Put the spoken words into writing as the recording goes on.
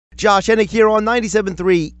Josh Hennig here on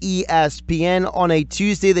 97.3 ESPN on a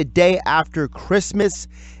Tuesday, the day after Christmas.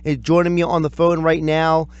 And joining me on the phone right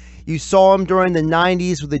now, you saw him during the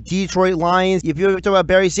 90s with the Detroit Lions. If you ever talk about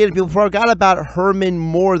Barry Sanders, people forgot about Herman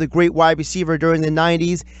Moore, the great wide receiver during the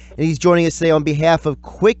 90s. And he's joining us today on behalf of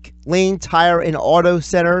Quick Lane Tire and Auto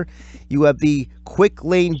Center. You have the Quick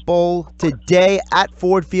Lane Bowl today at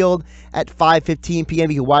Ford Field at 5:15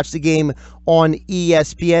 p.m. You can watch the game on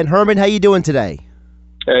ESPN. Herman, how you doing today?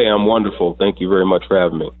 Hey, I'm wonderful. Thank you very much for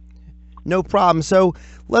having me. No problem. So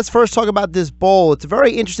let's first talk about this bowl. It's a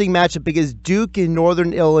very interesting matchup because Duke and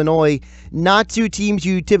Northern Illinois, not two teams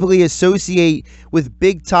you typically associate with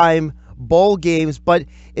big-time bowl games, but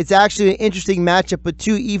it's actually an interesting matchup with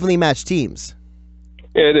two evenly matched teams.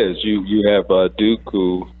 Yeah, it is. You have Duke,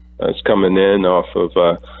 who is coming in off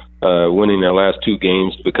of winning their last two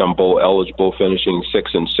games to become bowl eligible, finishing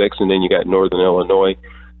 6-6, and then you got Northern Illinois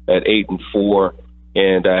at 8-4.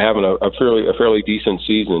 And having a fairly decent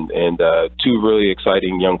season, and two really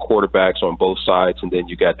exciting young quarterbacks on both sides. And then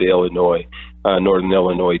you got the Northern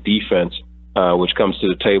Illinois defense, which comes to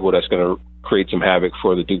the table. That's going to create some havoc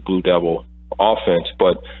for the Duke Blue Devil offense.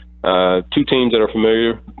 But two teams that are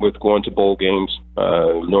familiar with going to bowl games.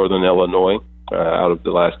 Northern Illinois, out of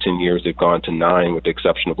the last 10 years, they've gone to 9 with the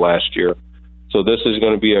exception of last year. So this is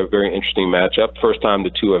going to be a very interesting matchup. First time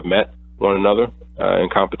the two have met one another in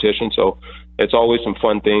competition. So it's always some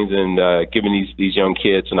fun things, and giving these young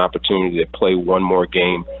kids an opportunity to play one more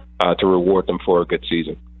game to reward them for a good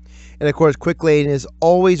season. And, of course, Quick Lane is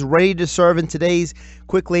always ready to serve. In today's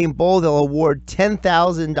Quick Lane Bowl, they'll award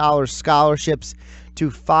 $10,000 scholarships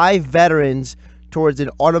to 5 veterans towards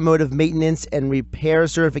an automotive maintenance and repair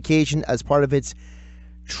certification as part of its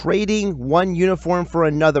Trading One Uniform for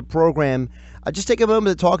Another program. Just take a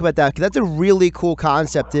moment to talk about that, because that's a really cool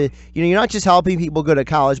concept. You're not just helping people go to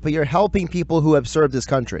college, but you're helping people who have served this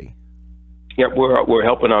country. Yeah, we're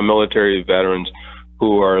helping our military veterans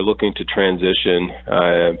who are looking to transition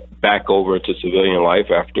back over to civilian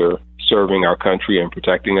life after serving our country and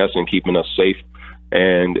protecting us and keeping us safe.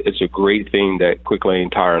 And it's a great thing that Quick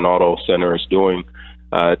Lane Tire and Auto Center is doing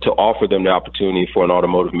to offer them the opportunity for an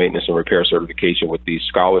automotive maintenance and repair certification with these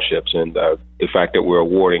scholarships. And the fact that we're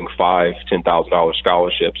awarding 5 $10,000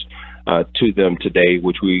 scholarships to them today,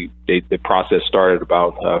 which the process started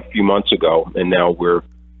about a few months ago, and now we're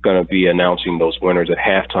going to be announcing those winners at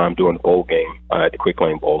halftime during the bowl game at the Quick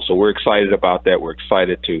Lane Bowl. So we're excited about that. We're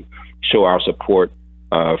excited to show our support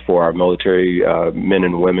for our military men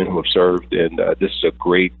and women who have served, and this is a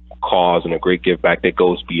great cause and a great give back that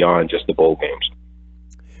goes beyond just the bowl games.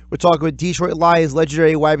 We're talking with Detroit Lions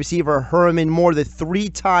legendary wide receiver Herman Moore, the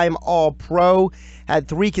 3-time All-Pro, had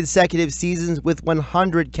 3 consecutive seasons with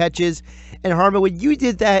 100 catches. And Herman, when you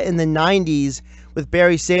did that in the 90s with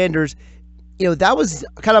Barry Sanders, that was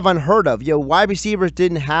kind of unheard of. Wide receivers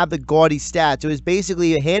didn't have the gaudy stats. It was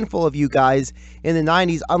basically a handful of you guys in the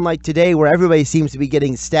 90s, unlike today where everybody seems to be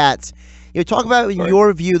getting stats. Talk about, in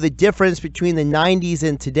your view, the difference between the 90s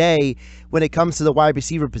and today when it comes to the wide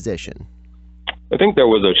receiver position. I think there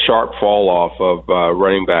was a sharp fall off of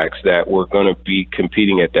running backs that were going to be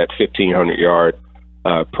competing at that 1,500-yard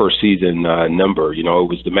per season number. It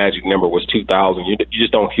was the magic number was 2,000. You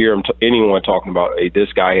just don't hear anyone talking about, hey,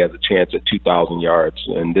 this guy has a chance at 2,000 yards,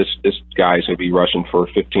 and this guy is going to be rushing for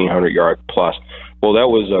 1,500-yard plus. Well, that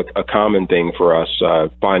was a common thing for us,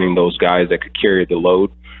 finding those guys that could carry the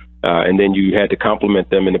load. And then you had to complement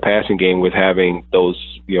them in the passing game with having those,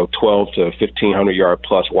 12 to 1,500-yard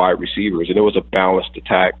plus wide receivers. And it was a balanced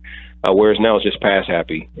attack, whereas now it's just pass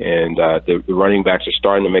happy. And the running backs are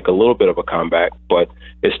starting to make a little bit of a comeback, but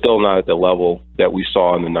it's still not at the level that we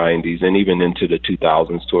saw in the 90s and even into the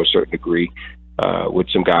 2000s to a certain degree, with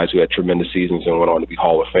some guys who had tremendous seasons and went on to be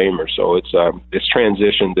Hall of Famers. So it's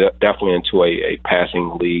transitioned definitely into a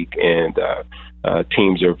passing league, and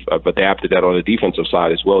teams have adapted that on the defensive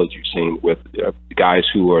side as well, as you've seen with guys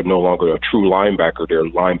who are no longer a true linebacker. They're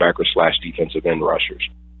linebacker/defensive end rushers.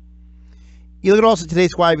 You look at also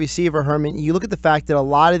today's wide receiver, Herman, you look at the fact that a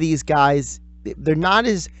lot of these guys, they're not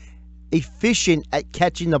as efficient at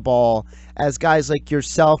catching the ball as guys like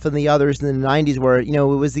yourself and the others in the 90s where, it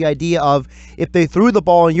was the idea of if they threw the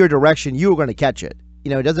ball in your direction, you were going to catch it.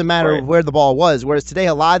 It doesn't matter where the ball was. Whereas today,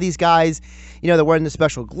 a lot of these guys, they're wearing the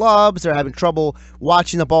special gloves. They're having trouble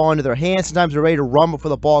watching the ball into their hands. Sometimes they're ready to run before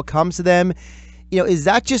the ball comes to them. Is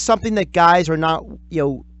that just something that guys are not,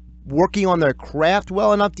 working on their craft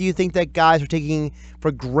well enough? Do you think that guys are taking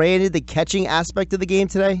for granted the catching aspect of the game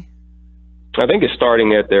today? I think it's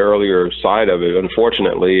starting at the earlier side of it.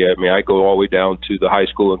 Unfortunately, I go all the way down to the high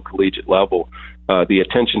school and collegiate level. the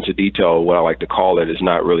attention to detail, what I like to call it, is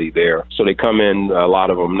not really there. So they come in, a lot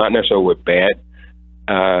of them, not necessarily with bad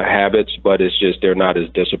habits, but it's just they're not as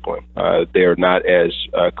disciplined. They're not as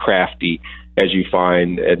crafty as you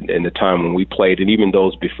find in the time when we played, and even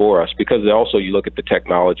those before us. Because also you look at the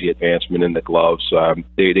technology advancement in the gloves.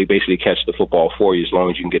 They basically catch the football for you as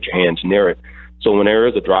long as you can get your hands near it. So when there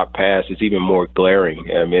is a drop pass, it's even more glaring.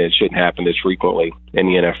 I mean, it shouldn't happen as frequently in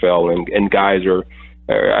the NFL. And guys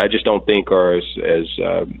I just don't think are as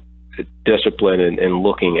disciplined in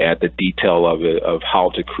looking at the detail of it, of how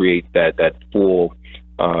to create that full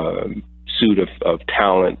suit of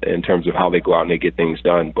talent in terms of how they go out and they get things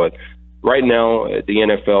done. But right now, the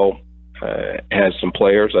NFL has some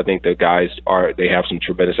players. I think the guys they have some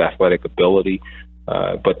tremendous athletic ability,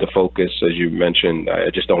 but the focus, as you mentioned, I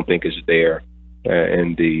just don't think is there,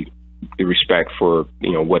 and the respect for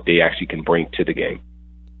what they actually can bring to the game.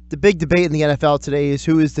 The big debate in the NFL today is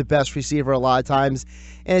who is the best receiver a lot of times,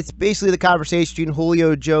 and it's basically the conversation between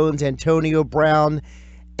Julio Jones, Antonio Brown,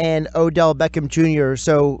 and Odell Beckham Jr.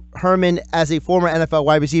 So, Herman, as a former NFL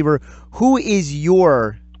wide receiver, who is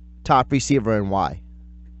your top receiver and why?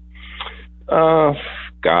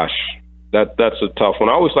 Gosh, that's a tough one.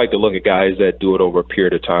 I always like to look at guys that do it over a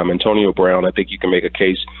period of time. Antonio Brown, I think you can make a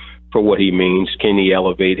case for what he means. Can he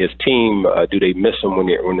elevate his team? Do they miss him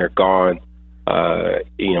when they're gone?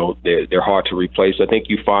 They're hard to replace. I think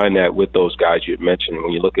you find that with those guys you mentioned.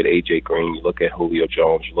 When you look at AJ Green, you look at Julio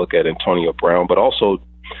Jones, you look at Antonio Brown, but also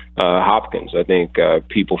Hopkins. I think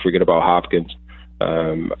people forget about Hopkins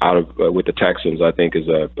with the Texans. I think is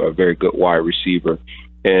a very good wide receiver,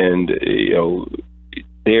 and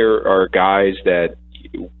there are guys that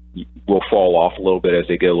will fall off a little bit as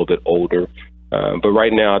they get a little bit older. But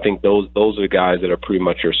right now, I think those are the guys that are pretty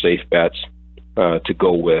much your safe bets to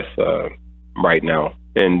go with right now.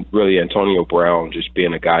 And really, Antonio Brown just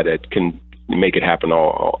being a guy that can make it happen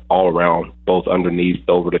all around, both underneath,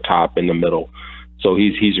 over the top, in the middle. So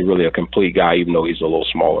he's really a complete guy, even though he's a little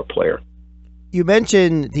smaller player. You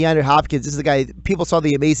mentioned DeAndre Hopkins. This is the guy, people saw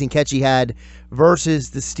the amazing catch he had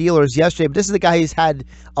versus the Steelers yesterday, but this is the guy who's had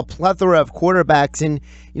a plethora of quarterbacks. And,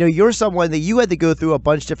 you're someone that you had to go through a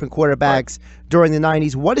bunch of different quarterbacks during the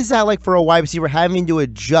 90s. What is that like for a wide receiver, having to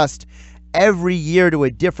adjust every year to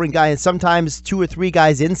a different guy, and sometimes 2 or 3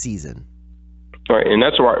 guys in season? Right, and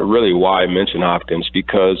that's really why I mentioned Hopkins,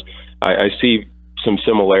 because I see some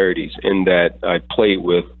similarities in that I played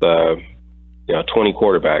with 20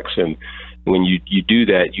 quarterbacks, and when you do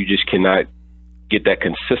that, you just cannot get that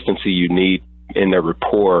consistency you need in the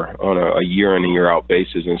rapport on a year in and year out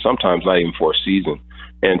basis, and sometimes not even for a season.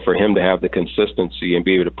 And for him to have the consistency and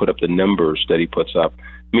be able to put up the numbers that he puts up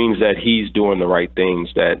means that he's doing the right things,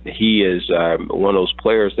 that he is one of those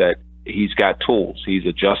players that he's got tools. He's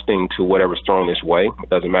adjusting to whatever's thrown his way. It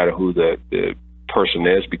doesn't matter who the person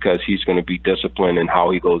is, because he's going to be disciplined in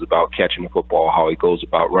how he goes about catching the football, how he goes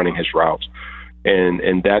about running his routes.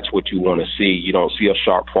 And that's what you want to see. You don't see a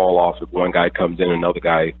sharp fall off if one guy comes in, another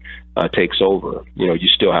guy takes over. You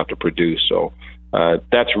still have to produce. So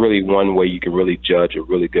that's really one way you can really judge a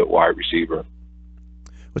really good wide receiver.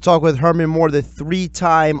 We'll talk with Herman Moore, the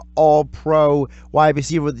 3-time All-Pro wide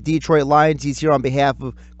receiver with the Detroit Lions. He's here on behalf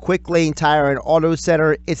of Quick Lane Tire and Auto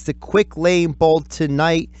Center. It's the Quick Lane Bowl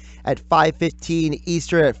tonight at 5:15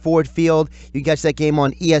 Eastern at Ford Field. You can catch that game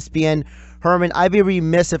on ESPN. Herman, I'd be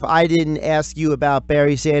remiss if I didn't ask you about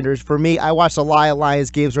Barry Sanders. For me, I watched a lot of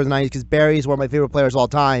Lions games during the 90s because Barry is one of my favorite players of all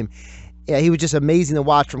time. Yeah, he was just amazing to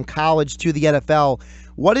watch from college to the NFL.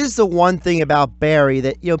 What is the one thing about Barry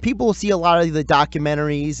that, people see a lot of the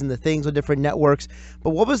documentaries and the things on different networks,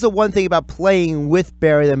 but what was the one thing about playing with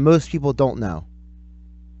Barry that most people don't know?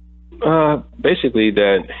 Basically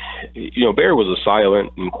that, Barry was a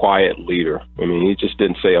silent and quiet leader. I mean, he just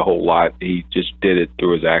didn't say a whole lot. He just did it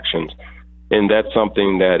through his actions. And that's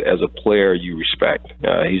something that as a player you respect.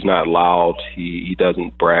 He's not loud. He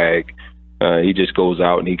doesn't brag. He just goes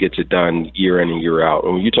out and he gets it done year in and year out.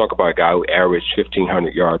 And when you talk about a guy who averaged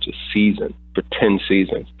 1,500 yards a season for 10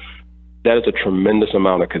 seasons, that is a tremendous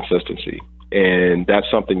amount of consistency. And that's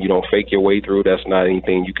something you don't fake your way through. That's not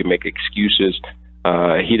anything you can make excuses.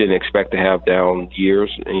 He didn't expect to have down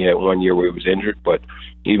years, and he had 1 year where he was injured. But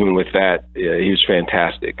even with that, he was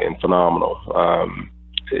fantastic and phenomenal.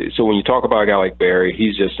 So when you talk about a guy like Barry,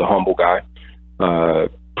 he's just a humble guy.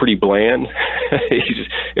 Pretty bland,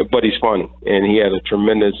 but he's funny, and he had a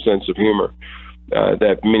tremendous sense of humor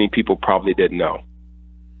that many people probably didn't know.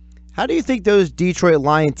 How do you think those Detroit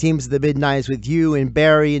Lion teams of the mid-90s with you and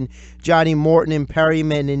Barry and Johnny Morton and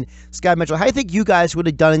Perryman and Scott Mitchell, how do you think you guys would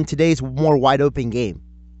have done in today's more wide-open game?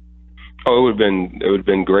 Oh, it would have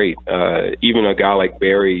been great. Even a guy like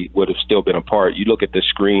Barry would have still been a part. You look at the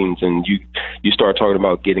screens and you start talking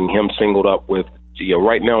about getting him singled up with.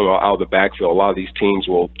 Right now out of the backfield, a lot of these teams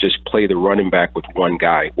will just play the running back with one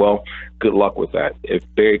guy. Well, good luck with that. If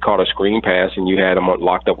Barry caught a screen pass and you had him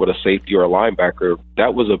locked up with a safety or a linebacker,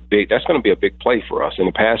 that's going to be a big play for us in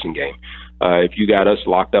the passing game. If you got us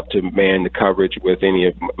locked up to man the coverage with any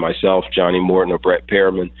of myself, Johnny Morton, or Brett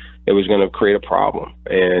Perriman, it was going to create a problem.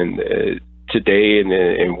 And today,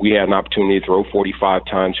 and we had an opportunity to throw 45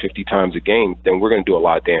 times, 50 times a game, then we're going to do a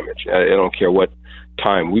lot of damage. I don't care what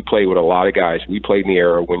time. We played with a lot of guys. We played in the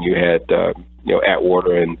era when you had,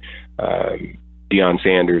 Atwater and Deion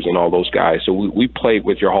Sanders and all those guys. So we played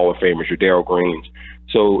with your Hall of Famers, your Darryl Greens.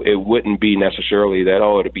 So it wouldn't be necessarily that,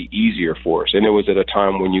 it'd be easier for us. And it was at a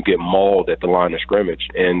time when you get mauled at the line of scrimmage,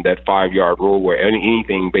 and that 5-yard rule where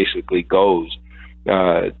anything basically goes.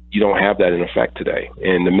 You don't have that in effect today.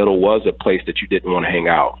 And the middle was a place that you didn't want to hang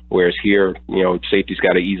out. Whereas here, safety's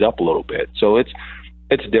got to ease up a little bit. So it's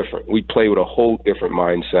different. We play with a whole different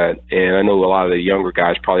mindset. And I know a lot of the younger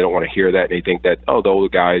guys probably don't want to hear that. They think that, the older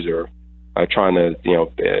guys are trying to,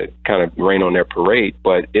 kind of rain on their parade.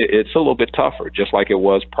 But it's a little bit tougher, just like it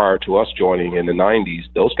was prior to us joining in the 90s.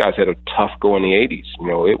 Those guys had a tough go in the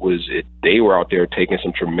 80s. They were out there taking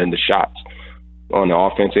some tremendous shots on the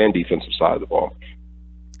offense and defensive side of the ball.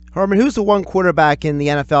 Herman, who's the one quarterback in the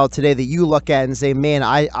NFL today that you look at and say, man,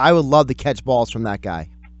 I would love to catch balls from that guy?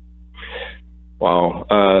 Wow.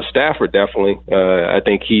 Stafford, definitely. I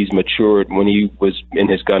think he's matured. When he was in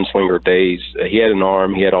his gunslinger days, he had an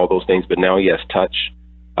arm, he had all those things, but now he has touch.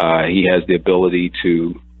 He has the ability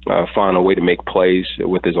to find a way to make plays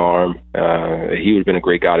with his arm. He would have been a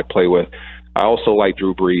great guy to play with. I also like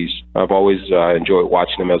Drew Brees. I've always enjoyed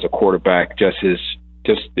watching him as a quarterback, just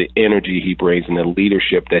the energy he brings and the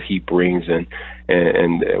leadership that he brings and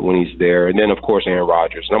when he's there. And then, of course, Aaron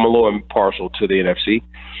Rodgers. And I'm a little impartial to the NFC.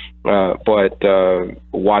 But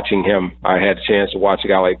watching him, I had a chance to watch a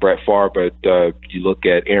guy like Brett Favre, but you look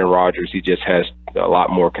at Aaron Rodgers, he just has a lot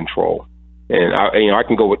more control. And I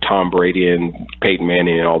can go with Tom Brady and Peyton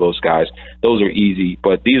Manning and all those guys. Those are easy,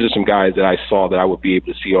 but these are some guys that I saw that I would be able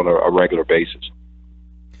to see on a regular basis.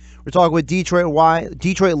 We're talking with Detroit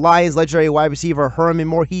Lions legendary wide receiver Herman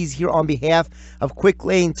Moore. He's here on behalf of Quick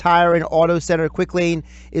Lane Tire and Auto Center. Quick Lane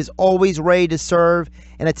is always ready to serve,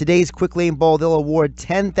 and at today's Quick Lane Bowl, they'll award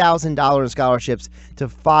 $10,000 scholarships to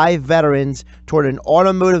 5 veterans toward an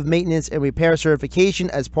automotive maintenance and repair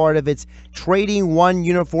certification as part of its Trading One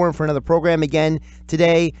uniform for another program. Again,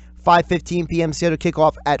 today, 5:15 p.m. scheduled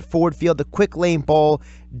kickoff at Ford Field, the Quick Lane Bowl,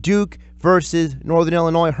 Duke versus Northern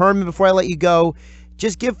Illinois. Herman, before I let you go,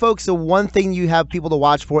 just give folks the one thing you have people to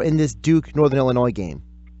watch for in this Duke-Northern Illinois game.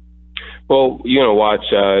 Well, you're going to watch,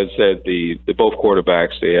 I said, the both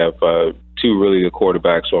quarterbacks. They have two really good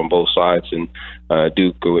quarterbacks on both sides, and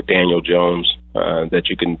Duke with Daniel Jones that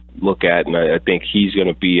you can look at, and I think he's going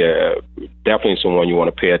to be definitely someone you want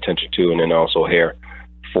to pay attention to, and then also Hare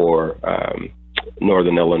for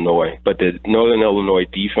Northern Illinois. But the Northern Illinois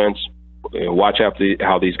defense, watch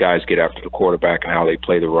how these guys get after the quarterback and how they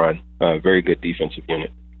play the run. Very good defensive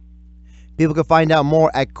unit. People can find out more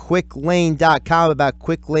at quicklane.com about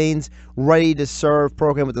Quick Lane's Ready to Serve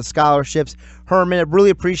program with the scholarships. Herman, I really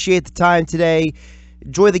appreciate the time today.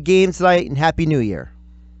 Enjoy the game tonight, and Happy New Year.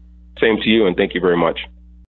 Same to you, and thank you very much.